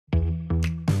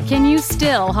Can you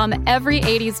still hum every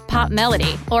 80s pop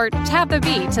melody or tap a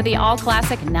beat to the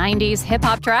all-classic 90s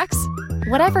hip-hop tracks?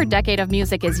 Whatever decade of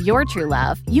music is your true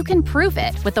love, you can prove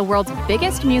it with the world's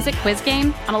biggest music quiz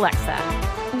game on Alexa.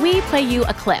 We play you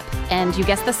a clip, and you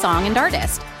guess the song and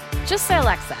artist. Just say,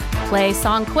 Alexa, play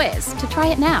Song Quiz to try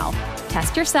it now.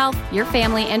 Test yourself, your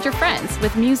family, and your friends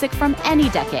with music from any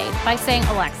decade by saying,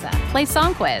 Alexa, play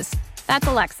Song Quiz. That's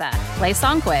Alexa, play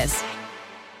Song Quiz.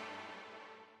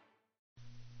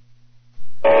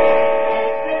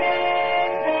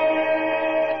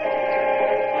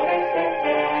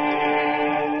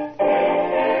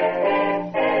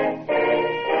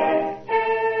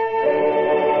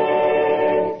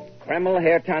 Kreml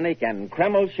Hair Tonic and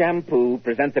Kreml Shampoo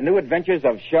present the new adventures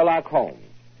of Sherlock Holmes,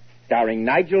 starring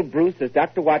Nigel Bruce as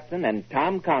Dr. Watson and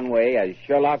Tom Conway as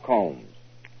Sherlock Holmes.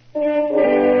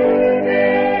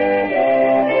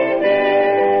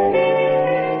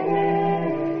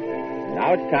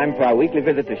 Now it's time for our weekly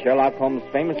visit to Sherlock Holmes'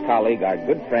 famous colleague, our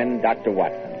good friend, Dr.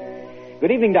 Watson.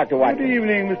 Good evening, Dr. Watson. Good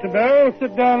evening, Mr. Barrow.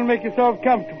 Sit down and make yourself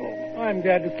comfortable. I'm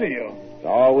glad to see you. It's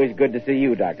always good to see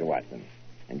you, Dr. Watson.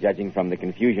 And judging from the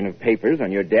confusion of papers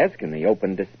on your desk and the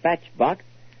open dispatch box,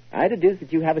 I deduce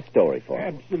that you have a story for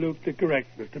us. Absolutely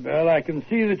correct, Mr. Bell. I can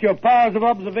see that your powers of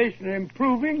observation are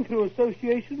improving through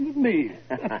association with me.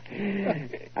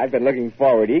 I've been looking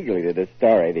forward eagerly to this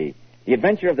story. The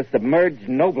Adventure of the Submerged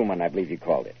Nobleman, I believe you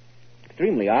called it.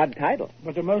 Extremely odd title.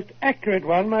 But a most accurate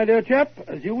one, my dear chap,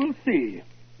 as you will see.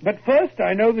 But first,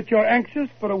 I know that you're anxious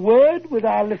for a word with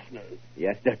our listeners.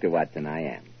 Yes, Dr. Watson, I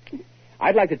am.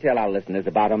 I'd like to tell our listeners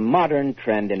about a modern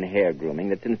trend in hair grooming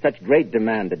that's in such great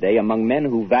demand today among men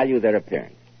who value their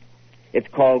appearance. It's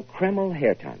called Kreml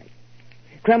Hair Tonic.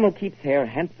 Kreml keeps hair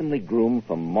handsomely groomed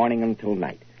from morning until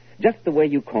night, just the way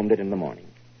you combed it in the morning.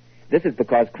 This is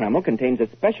because Kreml contains a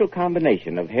special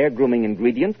combination of hair grooming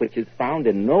ingredients which is found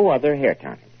in no other hair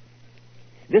tonic.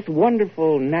 This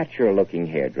wonderful, natural-looking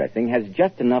hair dressing has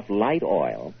just enough light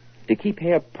oil to keep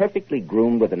hair perfectly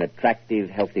groomed with an attractive,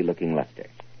 healthy-looking luster.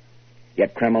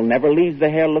 Yet Kreml never leaves the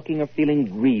hair looking or feeling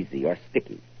greasy or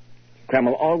sticky.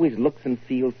 Kreml always looks and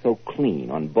feels so clean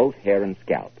on both hair and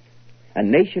scalp. A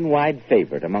nationwide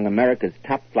favorite among America's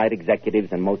top-flight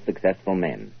executives and most successful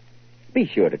men. Be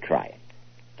sure to try it.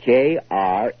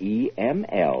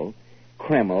 Kreml,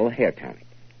 Kreml Hair Tonic.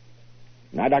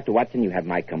 Now, Dr. Watson, you have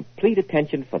my complete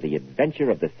attention for the adventure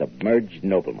of the submerged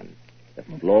nobleman. The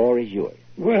floor is yours.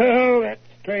 Well, that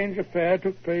strange affair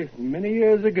took place many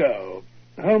years ago.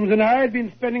 Holmes and I had been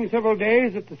spending several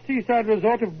days at the seaside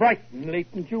resort of Brighton late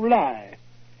in July,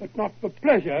 but not for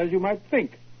pleasure, as you might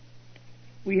think.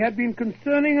 We had been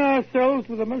concerning ourselves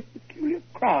with a most peculiar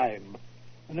crime,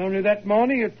 and only that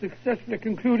morning had successfully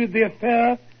concluded the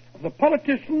affair of the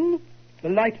politician, the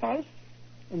lighthouse,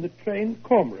 and the trained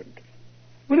cormorant.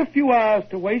 With a few hours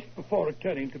to waste before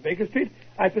returning to Baker Street,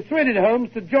 I persuaded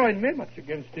Holmes to join me, much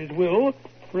against his will,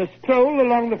 for a stroll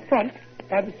along the front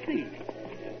by the sea.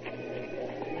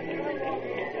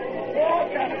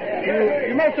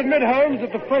 You must admit, Holmes,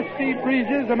 that the first sea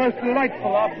breezes are most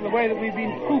delightful after the way that we've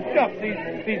been cooped up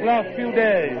these last few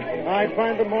days. I'd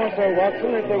find them more so,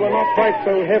 Watson, if they were not quite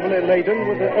so heavily laden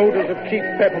with the odors of cheap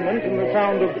peppermint and the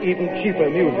sound of even cheaper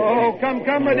music. Oh, come,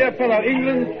 my dear fellow.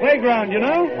 England's playground, you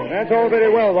know? That's all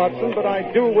very well, Watson, but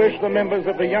I do wish the members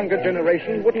of the younger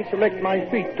generation wouldn't select my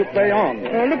feet to play on.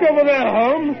 Look over there,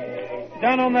 Holmes.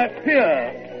 Down on that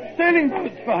pier. Sailing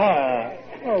boats for hire.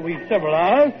 Oh, we've several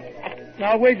hours.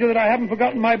 I'll wager that I haven't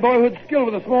forgotten my boyhood skill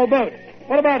with a small boat.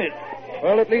 What about it?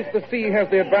 Well, at least the sea has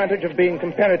the advantage of being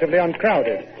comparatively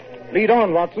uncrowded. Lead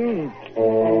on, Watson.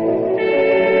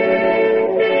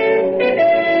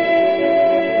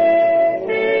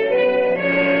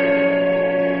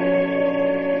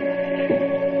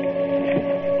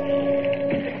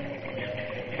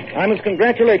 I must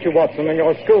congratulate you, Watson, on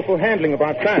your skillful handling of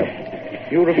our craft.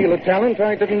 You reveal a talent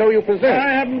I didn't know you possessed.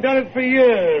 I haven't done it for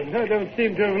years. I don't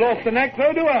seem to have lost the knack,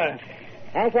 though, do I?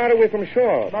 How far away from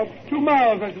shore? About 2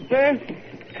 miles, I should say.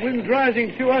 Wind's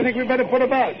rising, too. I think we'd better put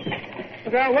about.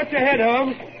 Look out, watch your head,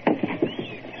 Holmes.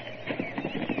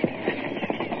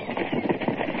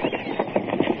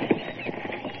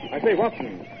 I say,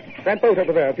 Watson, that boat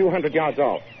over there, a few hundred yards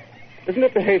off, isn't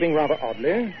it behaving rather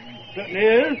oddly? Certainly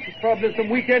is. Probably some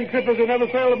weekend trippers who never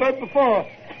sailed a boat before.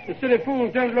 The silly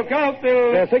fools don't look out,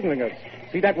 they'll... They're signaling us.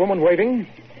 See that woman waving?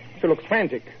 She looks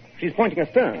frantic. She's pointing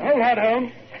astern. Hold hard,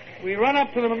 Holmes. We run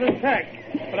up to them on this tack,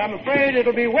 but I'm afraid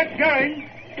it'll be wet going.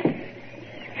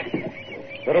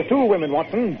 There are 2 women,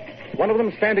 Watson. One of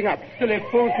them standing up. Silly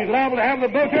fool, she's liable to have the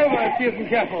boat over if she isn't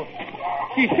careful.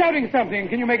 She's shouting something.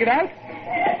 Can you make it out?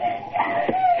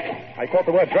 I caught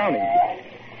the word drowning.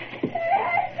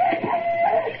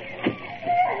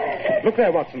 Look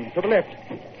there, Watson, to the left.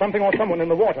 Something or someone in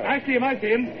the water. I see him.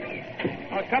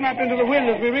 I'll come up into the wind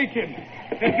as we reach him.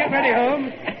 Let's get ready,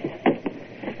 Holmes.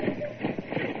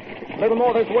 A little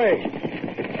more this way.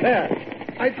 There.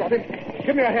 I've got him.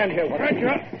 Give me a hand here, Watson. Right, you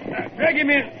are. Drag him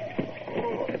in.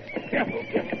 Oh, careful.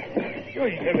 Sure,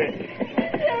 you get in.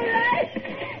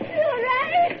 You're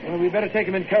right. Well, we'd better take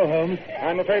him in tow, Holmes.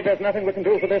 I'm afraid there's nothing we can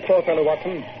do for this poor fellow,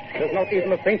 Watson. There's not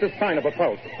even the faintest sign of a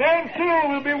pulse. Stand still.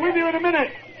 We'll be with you in a minute.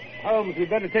 Holmes, we'd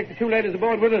better take the two ladies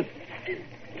aboard with us.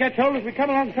 Catch hold as we come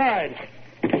alongside.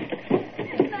 My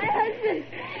husband.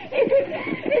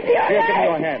 Is he all Here, right? give me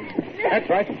your hand. That's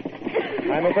right.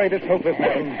 I'm afraid it's hopeless,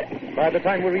 madam. By the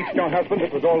time we reached your husband,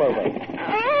 it was all over.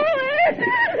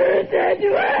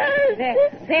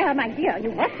 There, my dear.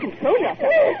 You must control yourself.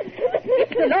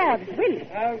 It's the Lord's will.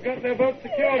 I've got their boat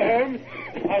secured, Holmes.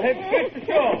 I'll head straight to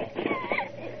shore.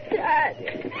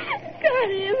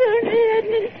 Connie, if only he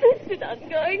hadn't insisted on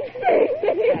going.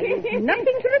 You've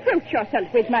nothing to reproach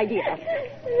yourself with, my dear.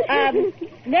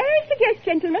 May I suggest,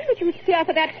 gentlemen, that you steer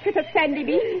for that strip of sandy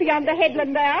beach beyond the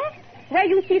headland there, where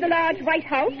you see the large white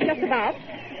house just above.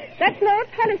 That's Lord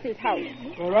Hollis's house.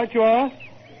 All right, you are.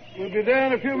 We'll be there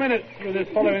in a few minutes with this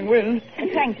following wind.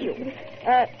 Thank you.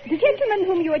 The gentleman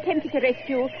whom you attempted to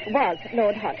rescue was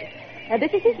Lord Hollis.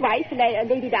 This is his wife,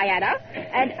 Lady Diana,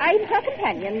 and I'm her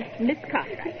companion, Miss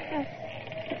Cartwright.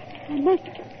 I must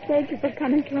thank you for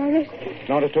coming to our rescue.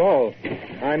 Not at all.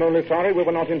 I'm only sorry we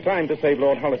were not in time to save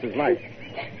Lord Hollis's life.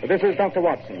 This is Dr.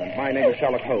 Watson, and my name is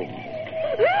Sherlock Holmes.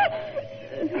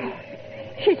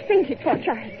 She's fainted, poor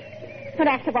child. But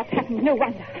after what's happened, no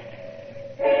wonder.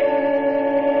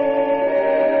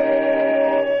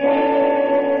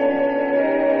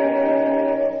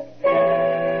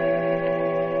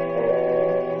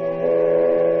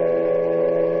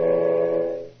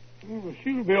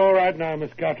 She'll be all right now,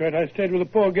 Miss Cartwright. I stayed with the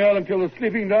poor girl until the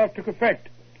sleeping draught took effect.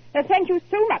 Thank you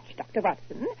so much, Dr.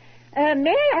 Watson.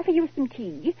 May I offer you some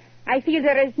tea? I feel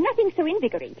there is nothing so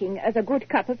invigorating as a good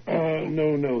cup of tea.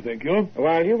 No, thank you.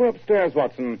 While you were upstairs,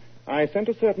 Watson, I sent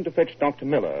a servant to fetch Dr.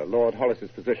 Miller, Lord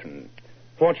Hollis's physician.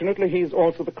 Fortunately, he's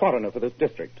also the coroner for this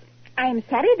district. I'm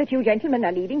sorry that you gentlemen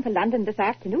are leaving for London this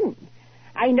afternoon.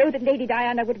 I know that Lady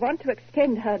Diana would want to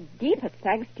extend her deepest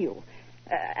thanks to you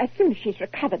as soon as she's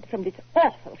recovered from this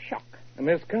awful shock.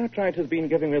 Miss Cartwright has been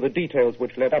giving me the details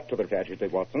which led up to the tragedy,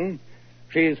 Watson.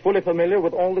 She's fully familiar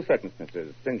with all the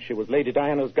circumstances, since she was Lady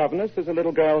Diana's governess as a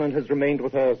little girl and has remained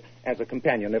with her as a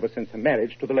companion ever since her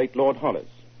marriage to the late Lord Hollis.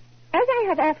 As I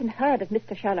have often heard of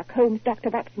Mr. Sherlock Holmes, Dr.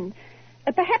 Watson,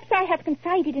 perhaps I have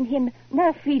confided in him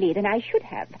more freely than I should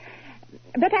have.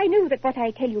 But I know that what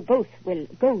I tell you both will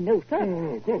go no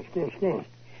further. Of course.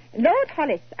 Lord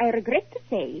Hollis, I regret to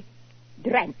say,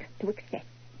 drank to excess.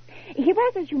 He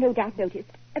was, as you no doubt noticed,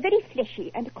 a very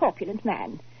fleshy and corpulent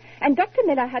man, and Dr.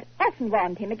 Miller had often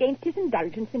warned him against his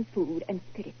indulgence in food and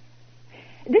spirits.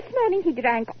 This morning he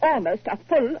drank almost a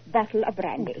full bottle of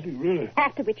brandy, Really?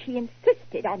 after which he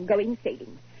insisted on going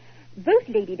sailing. Both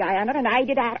Lady Diana and I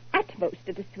did our utmost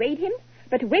to dissuade him,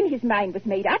 but when his mind was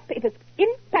made up, it was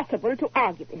impossible to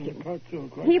argue with him. Quite so.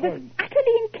 He was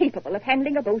utterly incapable of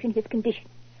handling a boat in his condition.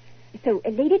 So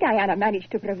Lady Diana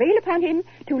managed to prevail upon him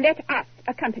to let us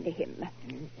accompany him.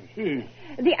 I see.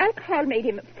 The alcohol made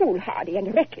him foolhardy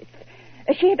and reckless.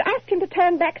 She had asked him to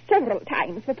turn back several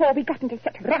times before we got into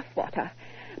such rough water.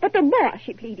 But the more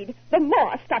she pleaded, the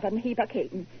more stubborn he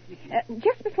became.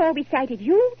 Just before we sighted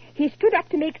you, he stood up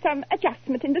to make some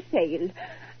adjustment in the sail.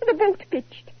 The boat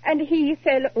pitched, and he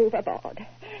fell overboard.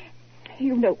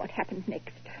 You know what happened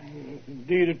next.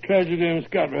 Indeed, a tragedy, Miss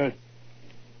Cartwright.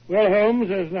 Well, Holmes,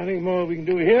 there's nothing more we can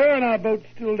do here, and our boat's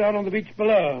still down on the beach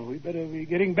below. We'd better be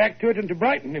getting back to it and to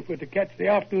Brighton if we're to catch the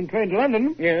afternoon train to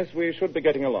London. Yes, we should be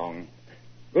getting along.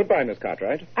 Goodbye, Miss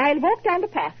Cartwright. I'll walk down the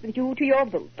path with you to your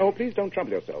boat. Oh, please don't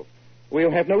trouble yourself.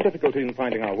 We'll have no difficulty in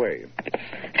finding our way.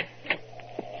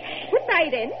 Goodbye,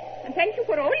 then, and thank you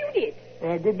for all you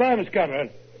did. Goodbye, Miss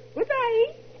Cartwright. Goodbye.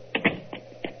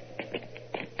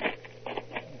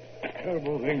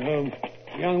 Terrible thing, Holmes.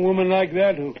 A young woman like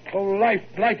that, whose whole life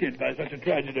blighted by such a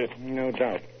tragedy. No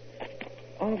doubt.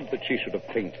 Odd that she should have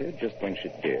fainted just when she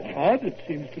did. Odd, it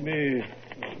seems to me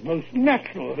most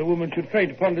natural that a woman should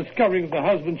faint upon discovering that the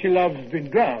husband she loves has been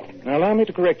drowned. Now, allow me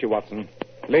to correct you, Watson.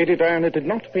 Lady Diana did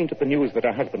not faint at the news that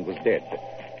her husband was dead.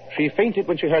 She fainted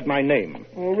when she heard my name.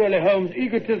 Oh, really, Holmes,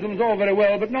 egotism's all very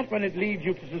well, but not when it leads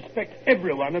you to suspect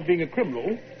everyone of being a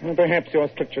criminal. Well, perhaps your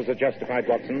strictures are justified,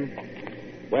 Watson.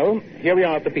 Well, here we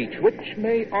are at the beach, which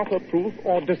may offer proof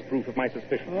or disproof of my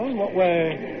suspicion. Oh, in what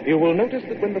way? You will notice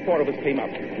that when the four of us came up,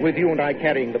 with you and I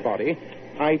carrying the body,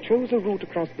 I chose a route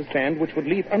across the sand which would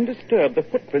leave undisturbed the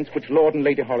footprints which Lord and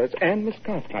Lady Hollis and Miss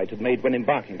Cartwright had made when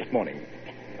embarking this morning.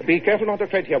 Be careful not to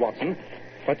tread here, Watson,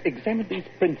 but examine these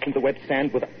prints in the wet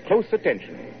sand with close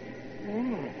attention.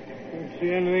 Don't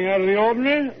see anything out of the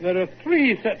ordinary. There are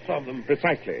 3 sets of them.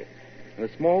 Precisely. The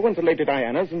small ones are Lady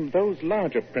Diana's, and those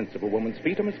larger prints of a woman's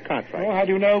feet are Miss Cartwright's. Oh, how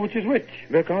do you know which is which?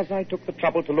 Because I took the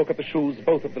trouble to look at the shoes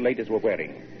both of the ladies were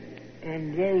wearing.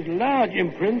 And those large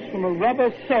imprints from a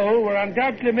rubber sole were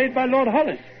undoubtedly made by Lord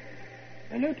Hollis.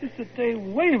 I noticed that they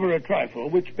waver a trifle,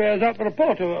 which bears out the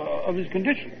report of his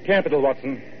condition. Capital,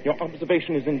 Watson. Your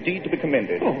observation is indeed to be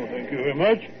commended. Oh, thank you very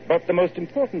much. But the most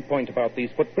important point about these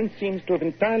footprints seems to have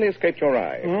entirely escaped your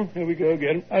eye. Oh, here we go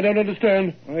again. I don't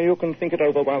understand. Well, you can think it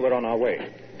over while we're on our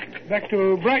way. Back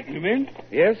to Brighton, you mean?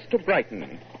 Yes, to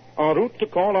Brighton. En route to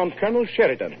call on Colonel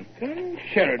Sheridan. Colonel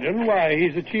Sheridan? Why,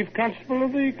 he's the chief constable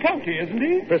of the county, isn't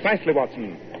he? Precisely,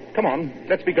 Watson. Come on,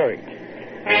 let's be going.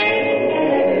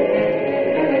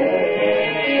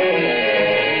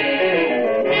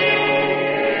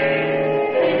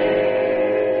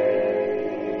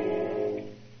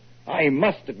 I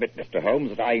must admit, Mr.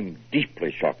 Holmes, that I'm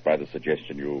deeply shocked by the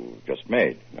suggestion you just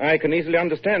made. I can easily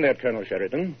understand that, Colonel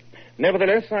Sheridan.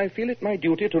 Nevertheless, I feel it my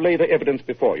duty to lay the evidence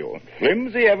before you.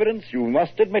 Flimsy evidence, you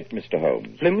must admit, Mr.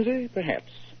 Holmes. Flimsy,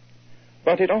 perhaps.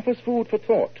 But it offers food for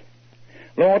thought.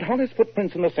 Lord Hollis'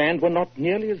 footprints in the sand were not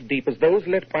nearly as deep as those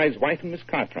left by his wife and Miss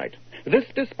Cartwright. This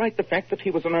despite the fact that he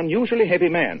was an unusually heavy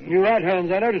man. You're right,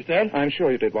 Holmes. I noticed that. I'm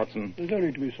sure you did, Watson. There's no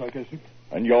need to be sarcastic.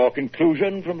 And your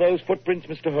conclusion from those footprints,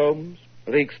 Mr. Holmes?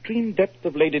 The extreme depth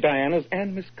of Lady Diana's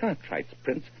and Miss Cartwright's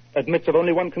prints admits of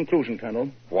only one conclusion,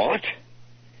 Colonel. What?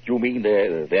 You mean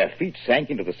their feet sank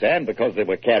into the sand because they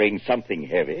were carrying something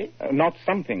heavy? Not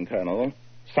something, Colonel.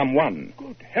 Someone.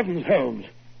 Good heavens, Holmes.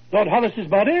 Lord Hollis's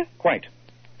body? Quite.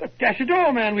 But dash it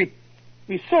all, man, we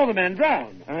saw the man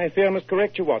drown. I fear I must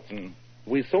correct you, Watson.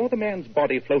 We saw the man's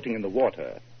body floating in the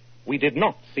water. We did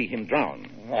not see him drown.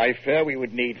 I fear we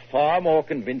would need far more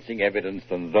convincing evidence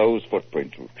than those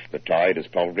footprints, which the tide has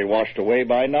probably washed away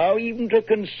by now, even to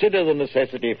consider the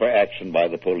necessity for action by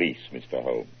the police, Mr.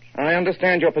 Holmes. I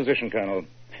understand your position, Colonel.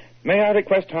 May I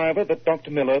request, however, that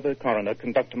Dr. Miller, the coroner,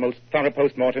 conduct a most thorough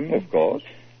post-mortem? Of course.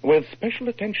 With special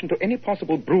attention to any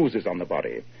possible bruises on the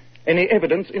body. Any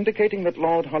evidence indicating that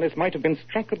Lord Hollis might have been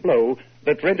struck a blow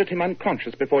that rendered him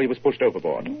unconscious before he was pushed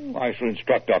overboard. I shall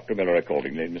instruct Dr. Miller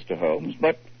accordingly, Mr. Holmes,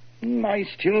 but I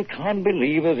still can't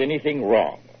believe there's anything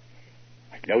wrong.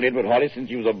 I've known Edward Hollis since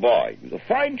he was a boy. He was a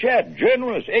fine chap,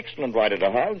 generous, excellent rider to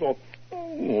hounds,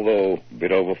 although a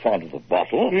bit over fond of the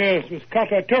bottle. Yes, Miss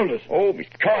Cartwright told us. Oh, Miss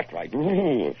Cartwright.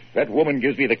 Ooh, that woman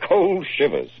gives me the cold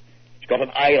shivers. She's got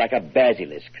an eye like a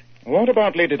basilisk. What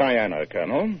about Lady Diana,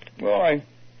 Colonel? Well, I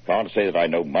can't say that I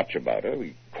know much about her.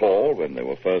 We called when they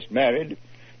were first married,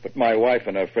 but my wife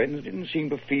and her friends didn't seem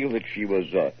to feel that she was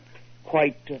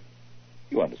quite,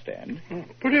 you understand.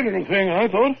 Pretty little thing, I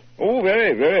thought. Oh,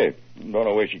 very, very. Don't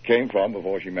know where she came from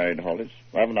before she married Hollis.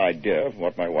 I have an idea of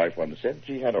what my wife once said.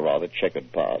 She had a rather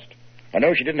checkered past. I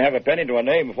know she didn't have a penny to her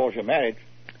name before she married.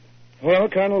 Well,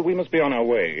 Colonel, we must be on our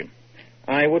way.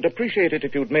 I would appreciate it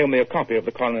if you'd mail me a copy of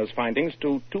the coroner's findings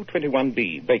to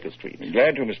 221B, Baker Street.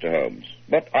 Glad to, Mr. Holmes.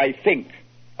 But I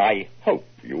hope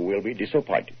you will be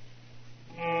disappointed.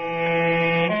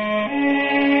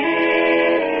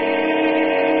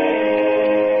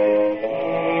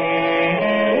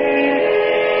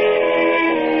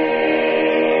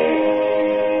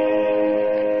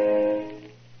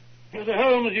 Mr.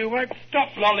 Holmes, you might stop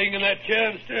lolling in that chair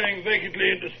and staring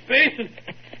vacantly into space and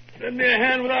lend me a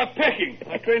hand with our packing.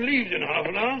 Our train leaves in half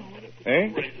an hour.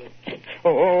 Eh?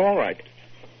 Oh, all right.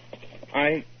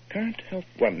 I can't help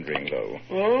wondering, though.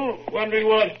 Oh, wondering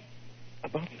what?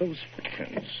 About those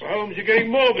footprints. Holmes, you're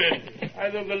getting morbid.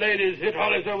 Either of the ladies hit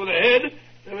Hollis over the head,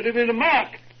 there would have been a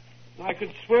mark. I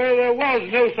could swear there was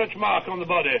no such mark on the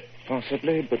body.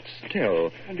 Possibly, but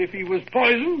still. And if he was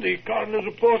poisoned, the coroner's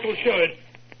report will show it.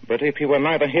 But if he were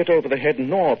neither hit over the head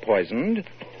nor poisoned...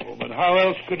 Oh, but how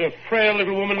else could a frail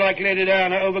little woman like Lady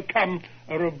Diana overcome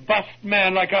a robust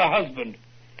man like her husband?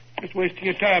 Just wasting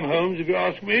your time, Holmes, if you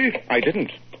ask me. I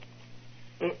didn't.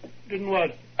 Didn't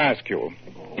what? Ask you.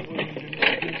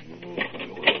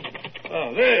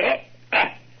 Oh, there you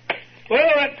are.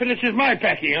 Well, that finishes my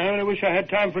packing. I only wish I had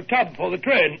time for a tub before the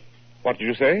train. What did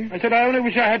you say? I said I only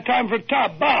wish I had time for a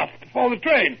tub, bath, before the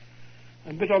train.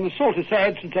 I'm a bit on the salter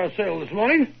side since our sail this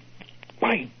morning.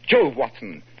 By Jove,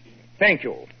 Watson. Thank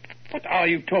you. What are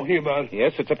you talking about?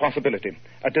 Yes, it's a possibility.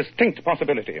 A distinct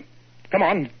possibility. Come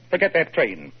on, forget that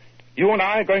train. You and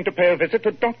I are going to pay a visit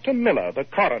to Dr. Miller, the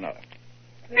coroner.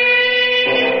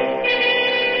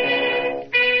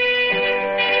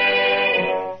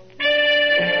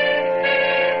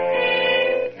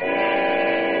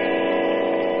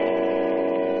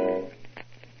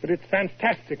 But it's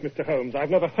fantastic, Mr. Holmes. I've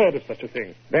never heard of such a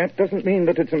thing. That doesn't mean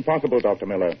that it's impossible, Dr.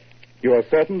 Miller. You are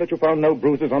certain that you found no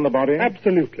bruises on the body?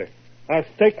 Absolutely. I'll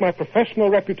stake my professional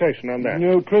reputation on that.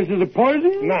 No traces of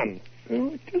poison? None.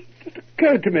 Oh, it just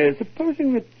occurred to me,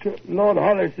 supposing that Lord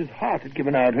Hollis's heart had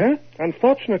given out, huh?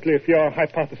 Unfortunately for your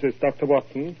hypothesis, Dr.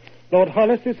 Watson, Lord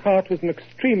Hollis's heart was in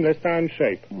extremely sound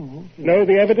shape. No,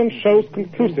 the evidence shows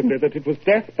conclusively that it was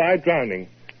death by drowning,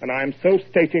 and I am so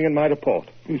stating in my report.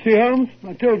 You see, Holmes,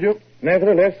 I told you.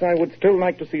 Nevertheless, I would still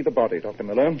like to see the body, Dr.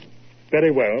 Miller.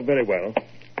 Very well, very well.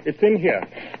 It's in here.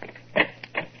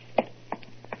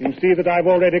 You see that I've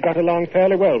already got along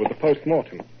fairly well with the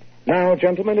post-mortem. Now,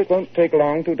 gentlemen, it won't take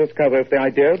long to discover if the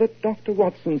idea that Dr.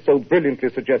 Watson so brilliantly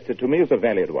suggested to me is a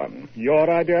valid one. Your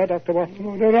idea, Dr. Watson?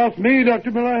 Oh, don't ask me, Dr.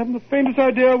 Miller. I haven't the faintest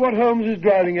idea what Holmes is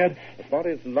driving at. The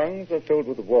body's lungs are filled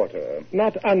with water.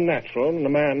 Not unnatural in a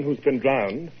man who's been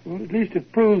drowned. Well, at least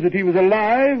it proves that he was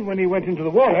alive when he went into the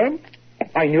water.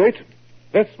 I knew it.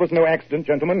 This was no accident,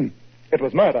 gentlemen. It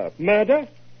was murder. Murder?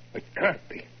 It can't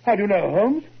be. How do you know,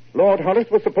 Holmes? Lord Hollis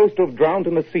was supposed to have drowned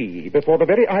in the sea before the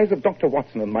very eyes of Dr.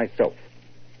 Watson and myself.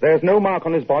 There's no mark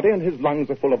on his body, and his lungs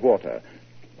are full of water.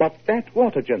 But that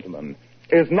water, gentlemen,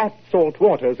 is not salt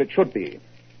water as it should be.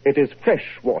 It is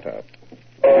fresh water.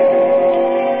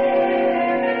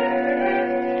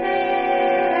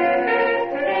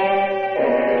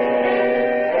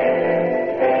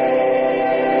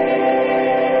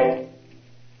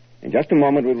 In just a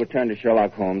moment, we'll return to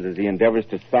Sherlock Holmes as he endeavors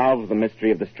to solve the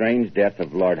mystery of the strange death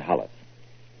of Lord Hollis.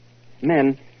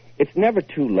 Men, it's never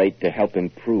too late to help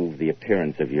improve the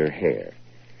appearance of your hair.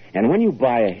 And when you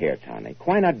buy a hair tonic,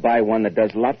 why not buy one that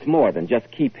does lots more than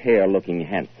just keep hair looking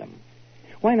handsome?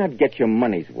 Why not get your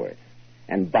money's worth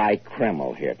and buy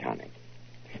Kreml hair tonic?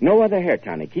 No other hair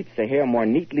tonic keeps the hair more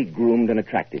neatly groomed and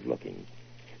attractive looking.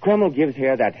 Kreml gives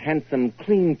hair that handsome,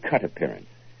 clean-cut appearance,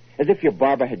 as if your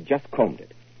barber had just combed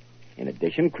it. In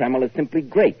addition, Kreml is simply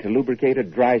great to lubricate a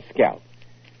dry scalp.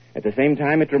 At the same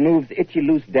time, it removes itchy,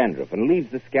 loose dandruff and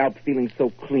leaves the scalp feeling so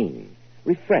clean,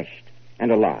 refreshed,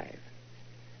 and alive.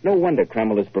 No wonder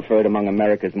Kreml is preferred among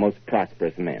America's most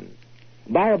prosperous men.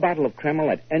 Buy a bottle of Kreml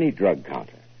at any drug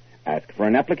counter. Ask for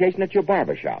an application at your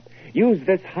barber shop. Use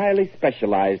this highly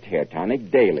specialized hair tonic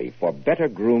daily for better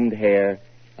groomed hair,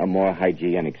 a more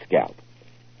hygienic scalp.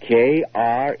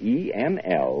 Kreml,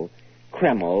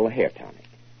 Kreml hair tonic.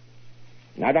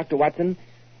 Now, Dr. Watson,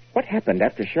 what happened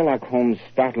after Sherlock Holmes'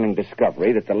 startling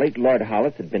discovery that the late Lord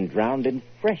Hollis had been drowned in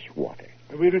fresh water?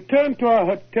 We returned to our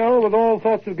hotel with all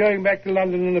thoughts of going back to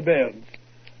London in abeyance.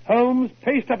 Holmes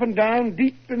paced up and down,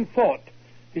 deep in thought.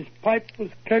 His pipe was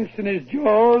clenched in his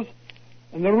jaws,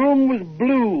 and the room was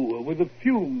blue with the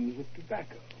fumes of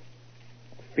tobacco.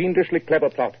 A fiendishly clever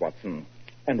plot, Watson,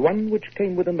 and one which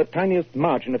came within the tiniest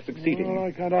margin of succeeding. Well,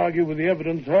 I can't argue with the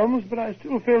evidence, Holmes, but I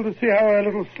still fail to see how a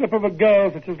little slip of a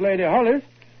girl such as Lady Hollis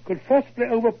could forcibly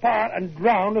overpower and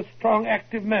drown a strong,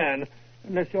 active man,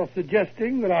 unless you're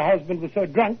suggesting that our husband was so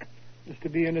drunk as to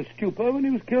be in a stupor when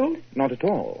he was killed. Not at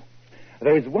all.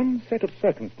 There is one set of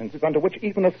circumstances under which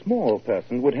even a small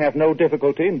person would have no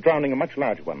difficulty in drowning a much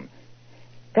larger one.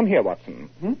 Come here, Watson,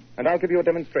 and I'll give you a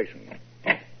demonstration.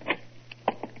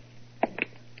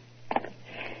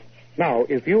 Now,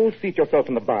 if you'll seat yourself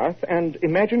in the bath and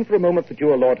imagine for a moment that you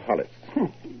are Lord Hollis.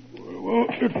 Well,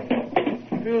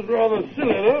 it feels rather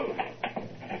silly, though.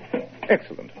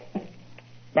 Excellent.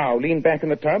 Now, lean back in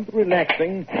the tub,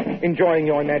 relaxing, enjoying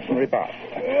your imaginary bath.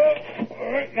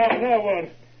 All right, now what?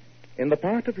 In the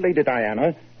part of Lady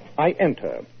Diana, I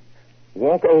enter,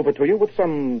 walk over to you with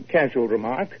some casual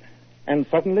remark, and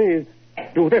suddenly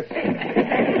do this.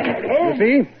 You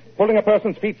see? Pulling a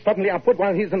person's feet suddenly upward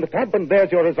while he's in the tub, and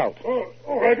there's your result. Oh,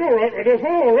 all right, Rodolfo,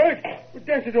 all right. But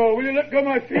dash it all, will you let go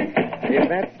my feet? If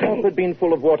that tub had been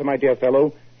full of water, my dear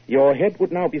fellow, your head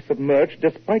would now be submerged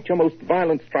despite your most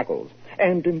violent struggles.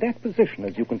 And in that position,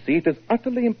 as you can see, it is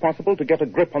utterly impossible to get a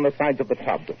grip on the sides of the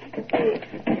tub.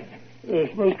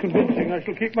 Yes, most convincing. I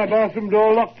shall keep my bathroom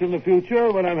door locked in the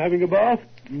future when I'm having a bath.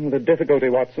 The difficulty,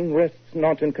 Watson, rests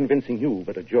not in convincing you,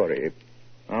 but a jury.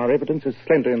 Our evidence is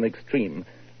slender in the extreme.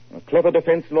 A clever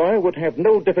defense lawyer would have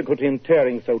no difficulty in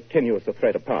tearing so tenuous a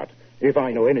thread apart, if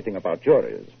I know anything about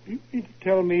juries. You mean to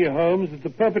tell me, Holmes, that the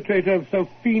perpetrator of so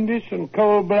fiendish and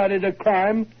cold-blooded a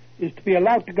crime is to be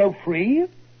allowed to go free?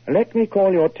 Let me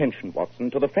call your attention, Watson,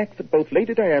 to the fact that both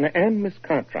Lady Diana and Miss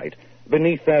Cartwright,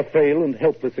 beneath their frail and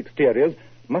helpless exteriors,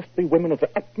 must be women of the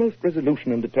utmost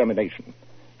resolution and determination.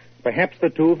 Perhaps the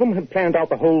two of them had planned out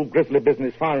the whole grisly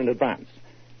business far in advance.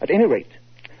 At any rate,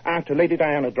 after Lady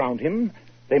Diana drowned him,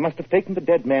 they must have taken the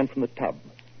dead man from the tub,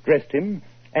 dressed him,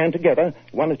 and together,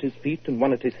 one at his feet and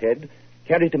one at his head,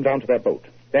 carried him down to their boat.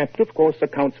 That, of course,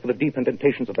 accounts for the deep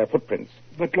indentations of their footprints.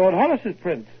 But Lord Hollis's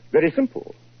prints. Very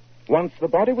simple. Once the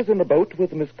body was in the boat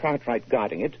with Miss Cartwright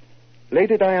guarding it,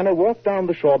 Lady Diana walked down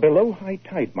the shore below high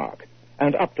tide mark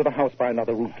and up to the house by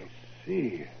another route. I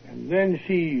see. And then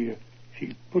she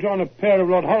put on a pair of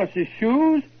Lord Hollis's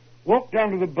shoes, walked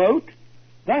down to the boat,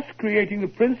 thus creating the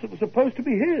prints that were supposed to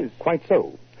be his. Quite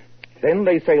so. Then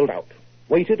they sailed out,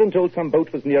 waited until some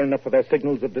boat was near enough for their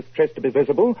signals of distress to be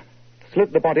visible,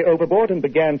 slid the body overboard, and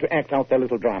began to act out their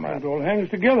little drama. It all hangs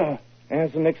together.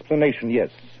 As an explanation, yes.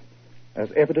 As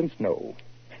evidence, no.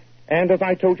 And as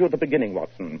I told you at the beginning,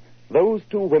 Watson, those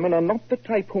two women are not the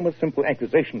type whom a simple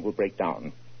accusation will break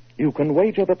down. You can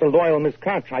wager that the loyal Miss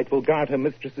Cartwright will guard her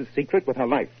mistress's secret with her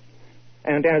life.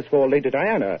 And as for Lady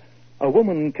Diana, a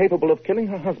woman capable of killing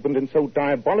her husband in so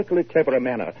diabolically clever a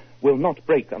manner will not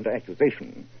break under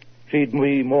accusation. She'd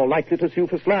be more likely to sue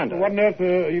for slander. What on earth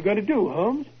are you going to do,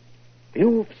 Holmes?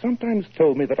 You've sometimes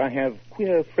told me that I have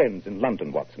queer friends in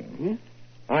London, Watson. Hmm?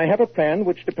 I have a plan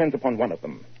which depends upon one of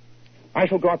them. I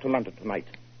shall go out to London tonight.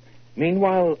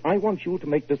 Meanwhile, I want you to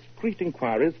make discreet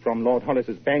inquiries from Lord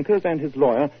Hollis's bankers and his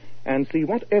lawyer and see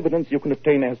what evidence you can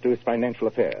obtain as to his financial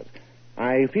affairs.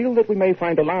 I feel that we may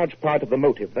find a large part of the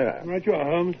motive there. Right you are,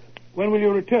 Holmes. When will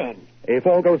you return? If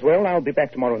all goes well, I'll be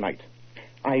back tomorrow night.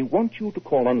 I want you to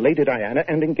call on Lady Diana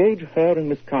and engage her and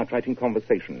Miss Cartwright in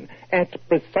conversation at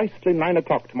precisely 9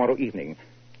 o'clock tomorrow evening.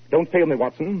 Don't fail me,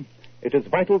 Watson. It is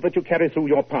vital that you carry through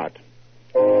your part.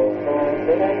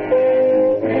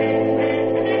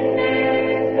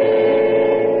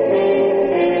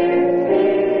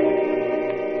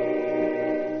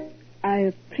 I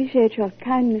appreciate your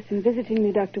kindness in visiting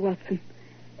me, Dr. Watson.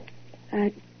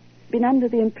 I'd been under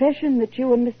the impression that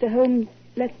you and Mr. Holmes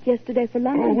left yesterday for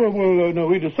London. No,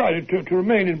 we decided to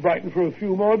remain in Brighton for a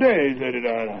few more days, Lady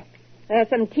Diana.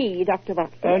 Some tea, Dr.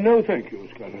 Watson. No, thank you,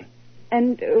 Miss Cartwright.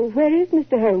 And where is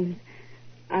Mr. Holmes?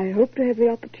 I hope to have the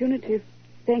opportunity of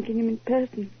thanking him in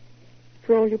person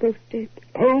for all you both did.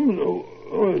 Holmes?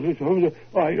 This Holmes.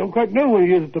 I don't quite know where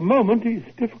he is at the moment. He's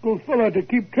a difficult fellow to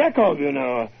keep track of, you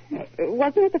know.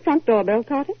 Wasn't it the front doorbell,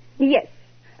 Carter? Yes.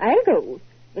 I'll go.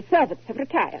 The servants have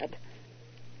retired.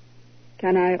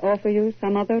 Can I offer you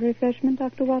some other refreshment,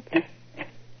 Dr. Watson?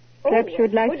 Perhaps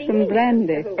you'd like some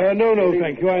brandy. No,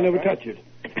 thank you. I never touch it.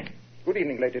 Good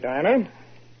evening, Lady Diana.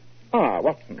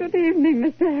 Watson. Good evening,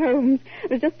 Mr. Holmes. I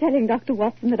was just telling Dr.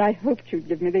 Watson that I hoped you'd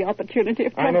give me the opportunity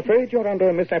of... I'm afraid you're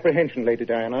under misapprehension, Lady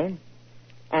Diana.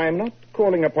 I'm not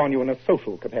calling upon you in a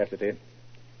social capacity.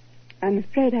 I'm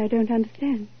afraid I don't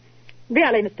understand.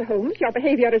 Really, Mr. Holmes, your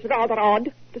behavior is rather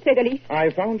odd, to say the least. I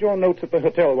found your notes at the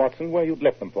hotel, Watson, where you'd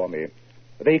left them for me.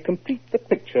 They complete the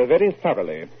picture very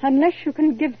thoroughly. Unless you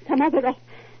can give some other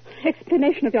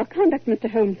explanation of your conduct, Mr.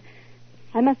 Holmes,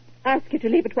 I must ask you to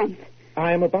leave at once.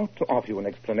 I am about to offer you an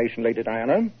explanation, Lady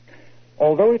Diana,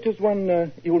 although it is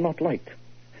one you will not like.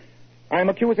 I am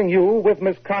accusing you, with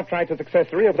Miss Cartwright as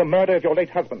accessory, of the murder of your late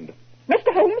husband.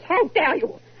 Mr. Holmes, how dare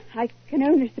you? I can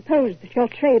only suppose that your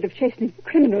trade of chasing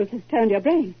criminals has turned your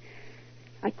brain.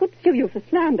 I could sue you for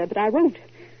slander, but I won't.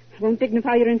 I won't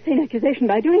dignify your insane accusation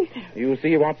by doing so. You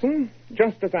see, Watson,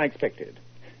 just as I expected.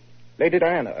 Lady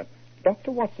Diana,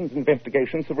 Dr. Watson's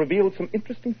investigations have revealed some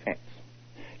interesting facts.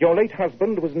 Your late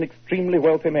husband was an extremely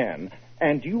wealthy man,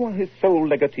 and you are his sole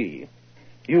legatee.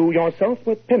 You yourself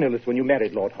were penniless when you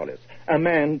married Lord Hollis, a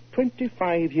man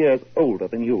 25 years older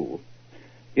than you.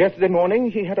 Yesterday morning,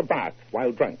 he had a bath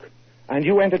while drunk, and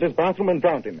you entered his bathroom and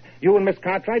drowned him. You and Miss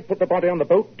Cartwright put the body on the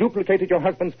boat, duplicated your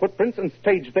husband's footprints, and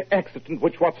staged the accident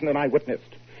which Watson and I witnessed.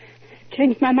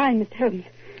 Changed my mind, Mr. Holmes.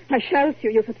 I shall sue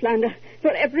you for slander,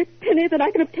 for every penny that I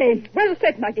can obtain. Well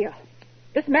said, my dear.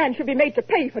 This man should be made to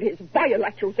pay for his vile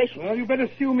accusations. Well, you better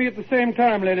sue me at the same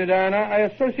time, Lady Diana. I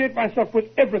associate myself with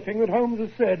everything that Holmes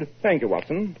has said. Thank you,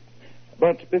 Watson.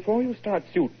 But before you start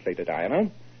suit, Lady Diana,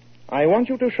 I want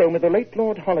you to show me the late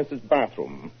Lord Hollis's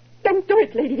bathroom. Don't do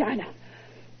it, Lady Diana.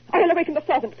 I'll awaken the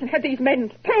servants and have these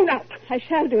men thrown out. I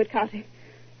shall do it, Carty.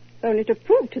 Only to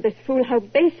prove to this fool how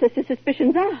baseless his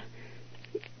suspicions are.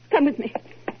 Come with me.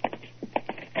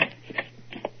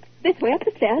 This way up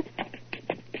the stairs.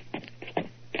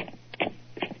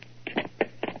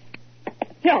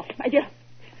 Here, my dear.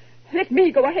 Let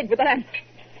me go ahead with the lamp.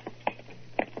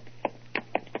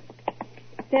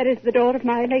 There is the door of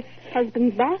my late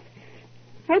husband's bath.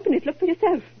 Open it. Look for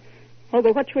yourself.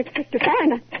 Although what you expect to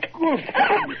find...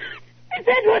 It's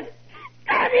Edward!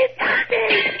 Carty!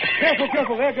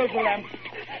 Careful. There goes the lamp.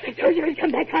 I told you he'd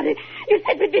come back, Carty. You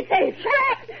said we'd be safe. Shut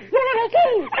up!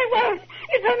 I won't.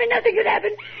 You told me nothing could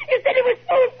happen. You said it was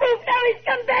foolproof. Now he's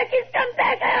come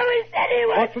back. I always said he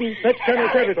was. Watson, fetch Colonel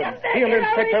Sheridan. He and the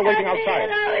inspector are waiting outside.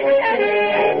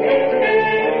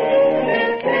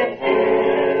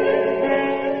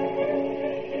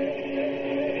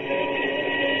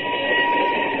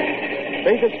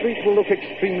 Baker Street will look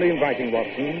extremely inviting,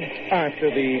 Watson, after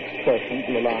the explosions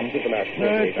and alarms of the last 48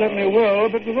 hours. It certainly will,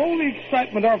 but with all the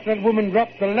excitement after that woman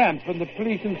dropped the lamp and the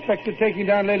police inspector taking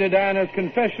down Lady Diana's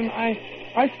confession,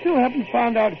 I still haven't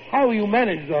found out how you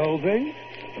managed the whole thing.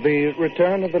 The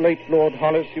return of the late Lord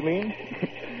Hollis, you mean?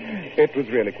 It was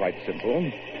really quite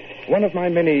simple. One of my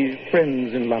many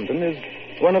friends in London is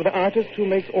one of the artists who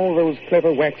makes all those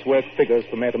clever waxwork figures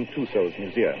for Madame Tussauds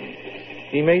museum.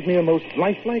 He made me a most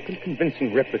lifelike and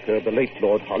convincing replica of the late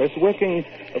Lord Hollis, working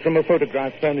from a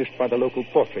photograph furnished by the local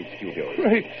portrait studio.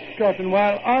 Great Scott, and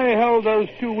while I held those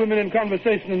two women in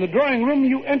conversation in the drawing room,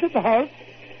 you entered the house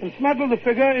and smuggled the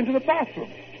figure into the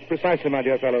bathroom. Precisely, my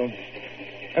dear fellow.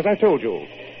 As I told you,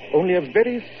 only a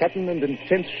very sudden and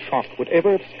intense shock would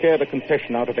ever have scared a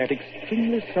confession out of that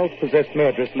extremely self-possessed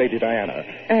murderess, Lady Diana,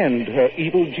 and her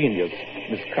evil genius,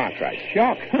 Miss Cartwright.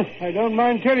 Shock? I don't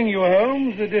mind telling you,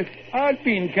 Holmes, that if I'd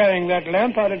been carrying that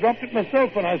lamp, I'd have dropped it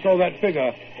myself when I saw that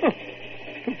figure.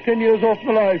 Took 10 years off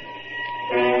my life.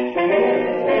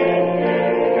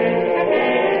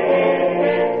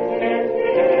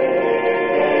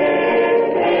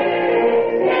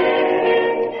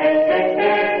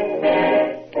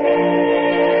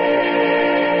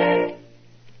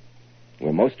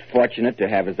 Most fortunate to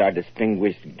have as our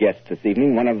distinguished guest this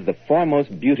evening one of the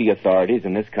foremost beauty authorities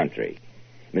in this country,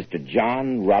 Mr.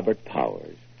 John Robert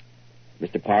Powers.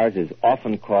 Mr. Powers is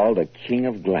often called a king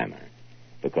of glamour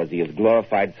because he has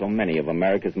glorified so many of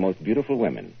America's most beautiful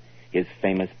women, his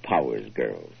famous Powers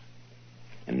girls.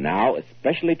 And now,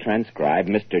 especially transcribed,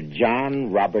 Mr.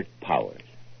 John Robert Powers.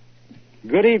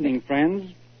 Good evening,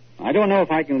 friends. I don't know if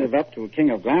I can live up to a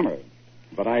king of glamour,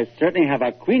 but I certainly have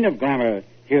a queen of glamour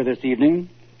here this evening,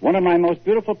 one of my most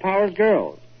beautiful Powers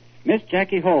girls, Miss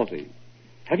Jackie Halsey.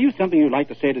 Have you something you'd like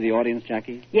to say to the audience,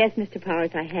 Jackie? Yes, Mr.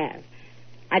 Powers, I have.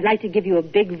 I'd like to give you a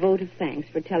big vote of thanks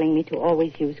for telling me to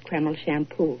always use Kreml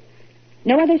shampoo.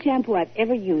 No other shampoo I've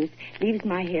ever used leaves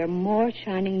my hair more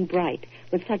shining bright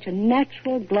with such a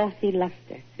natural, glossy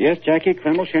luster. Yes, Jackie,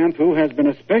 Kreml shampoo has been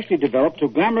especially developed to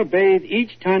glamour bathe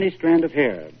each tiny strand of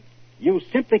hair. You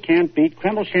simply can't beat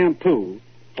Kreml shampoo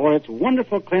for its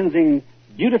wonderful cleansing,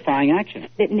 beautifying action.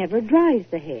 It never dries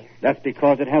the hair. That's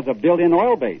because it has a built-in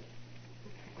oil base.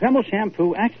 Kreml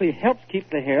shampoo actually helps keep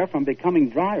the hair from becoming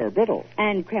dry or brittle.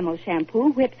 And Kreml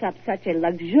shampoo whips up such a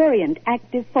luxuriant,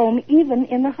 active foam even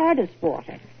in the hardest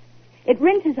water. It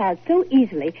rinses out so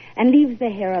easily and leaves the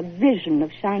hair a vision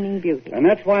of shining beauty. And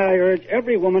that's why I urge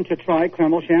every woman to try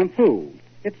Kreml shampoo.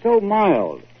 It's so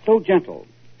mild, so gentle,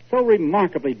 so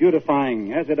remarkably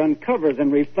beautifying as it uncovers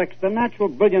and reflects the natural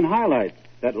brilliant highlights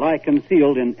that lie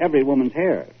concealed in every woman's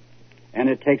hair. And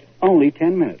it takes only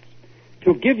 10 minutes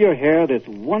to give your hair this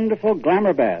wonderful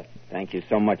glamour bath. Thank you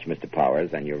so much, Mr.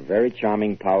 Powers, and your very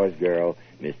charming Powers girl,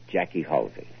 Miss Jackie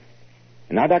Halsey.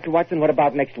 And now, Dr. Watson, what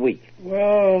about next week?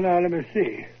 Well, now, let me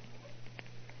see.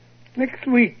 Next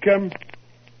week,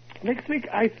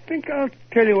 I think I'll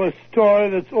tell you a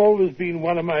story that's always been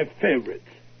one of my favorites.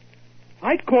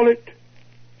 I'd call it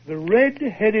The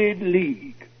Red-Headed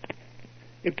League.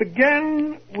 It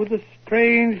began with a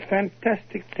strange,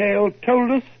 fantastic tale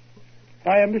told us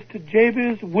by a Mr.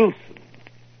 Jabez Wilson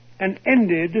and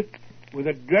ended with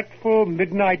a dreadful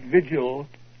midnight vigil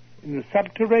in the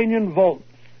subterranean vaults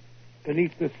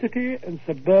beneath the City and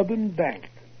Suburban Bank.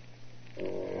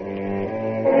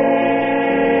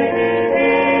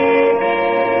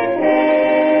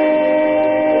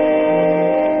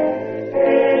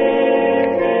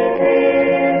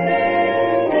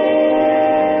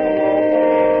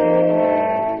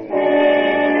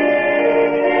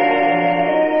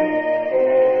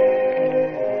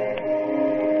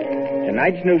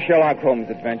 Tonight's new Sherlock Holmes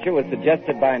adventure was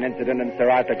suggested by an incident in Sir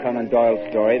Arthur Conan Doyle's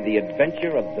story, The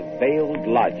Adventure of the Veiled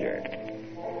Lodger.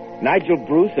 Nigel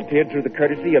Bruce appeared through the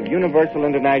courtesy of Universal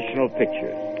International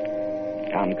Pictures.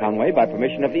 Tom Conway by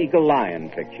permission of Eagle Lion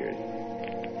Pictures.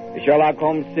 The Sherlock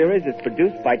Holmes series is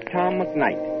produced by Tom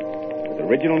McKnight, with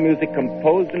original music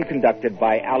composed and conducted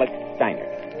by Alex Steiner.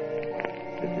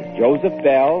 This is Joseph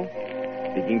Bell,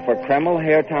 speaking for Kreml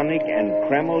Hair Tonic and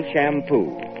Kreml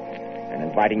Shampoo, and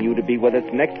inviting you to be with us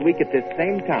next week at this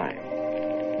same time,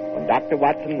 when Dr.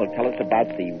 Watson will tell us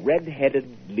about the Red-Headed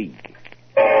League.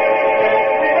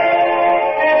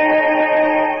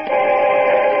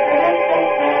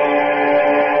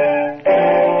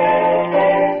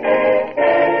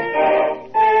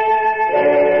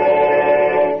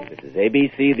 This is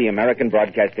ABC, the American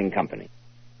Broadcasting Company.